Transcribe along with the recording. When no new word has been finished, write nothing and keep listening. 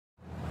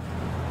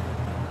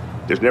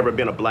There's never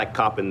been a black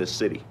cop in this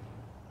city.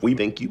 We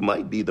think you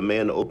might be the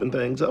man to open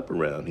things up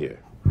around here.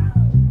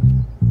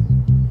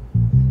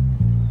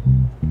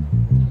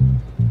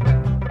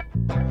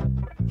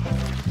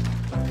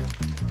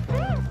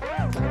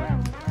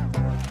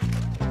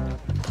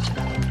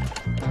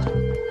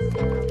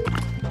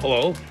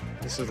 Hello,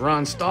 this is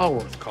Ron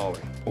Stallworth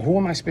calling. Who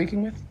am I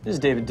speaking with? This is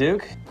David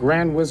Duke.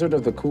 Grand Wizard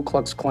of the Ku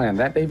Klux Klan.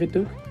 That David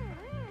Duke?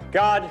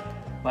 God,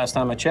 last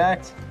time I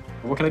checked.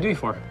 What can I do you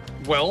for?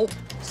 Well,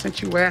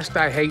 since you asked,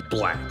 I hate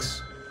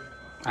blacks.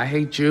 I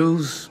hate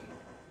Jews,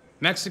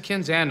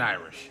 Mexicans and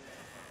Irish,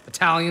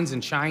 Italians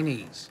and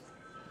Chinese.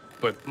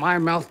 But my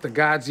mouth to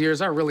God's ears,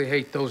 I really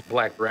hate those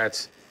black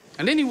rats.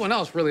 And anyone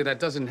else, really,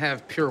 that doesn't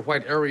have pure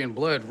white Aryan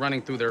blood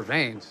running through their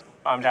veins.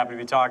 I'm happy to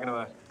be talking to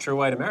a true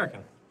white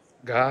American.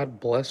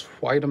 God bless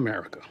white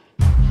America.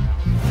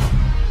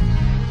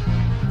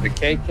 The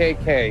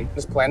KKK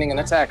is planning an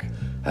attack.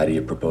 How do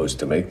you propose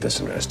to make this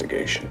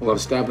investigation? We'll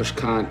establish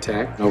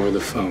contact over the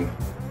phone.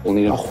 We'll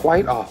need a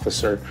white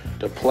officer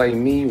to play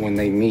me when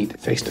they meet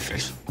face to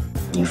face.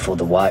 You for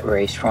the white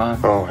race, Ron?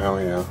 Oh,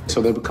 hell yeah.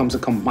 So there becomes a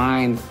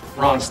combined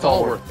Ron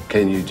Stallworth.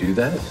 Can you do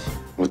that?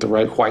 With the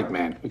right white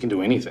man, we can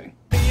do anything.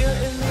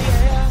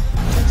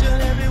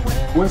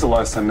 When's the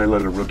last time they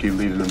let a rookie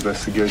lead an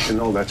investigation?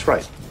 Oh, that's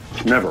right.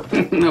 Never.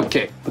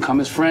 Okay, become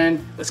his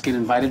friend. Let's get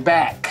invited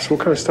back. So what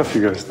kind of stuff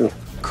you guys do?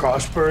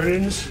 Cross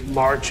burdens,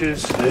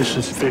 marches. This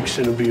is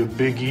fixing to be a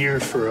big year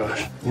for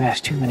us. You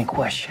ask too many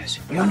questions.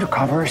 You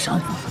undercover or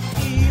something?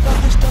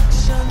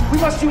 We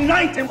must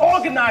unite and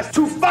organize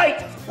to fight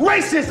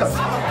racism.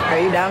 Are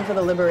you down for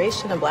the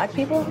liberation of black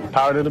people?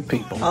 Power to the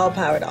people. All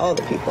power to all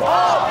the people.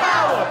 All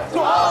power to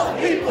all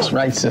the people. That's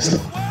right, sister.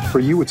 For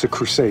you, it's a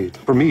crusade.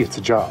 For me, it's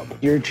a job.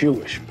 You're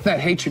Jewish.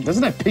 That hatred,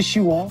 doesn't that piss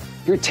you off?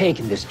 You're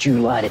taking this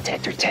Jew lie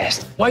detector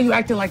test. Why are you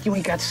acting like you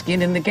ain't got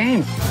skin in the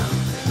game?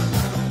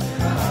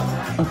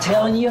 I'm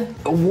telling you,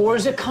 the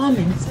wars are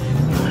coming.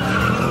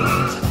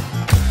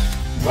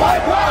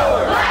 White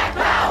power! Black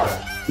power!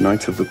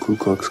 Knights of the Ku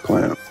Klux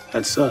Klan.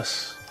 That's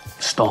us,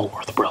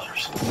 Stallworth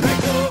brothers.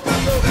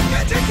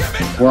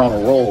 We're on a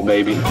roll,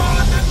 baby.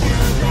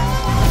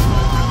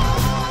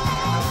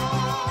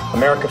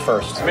 America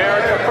first.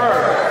 America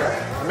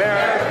first!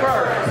 America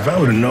first! If I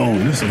would have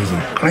known this was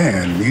a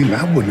Klan meeting,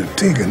 I wouldn't have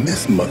taken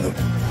this mother.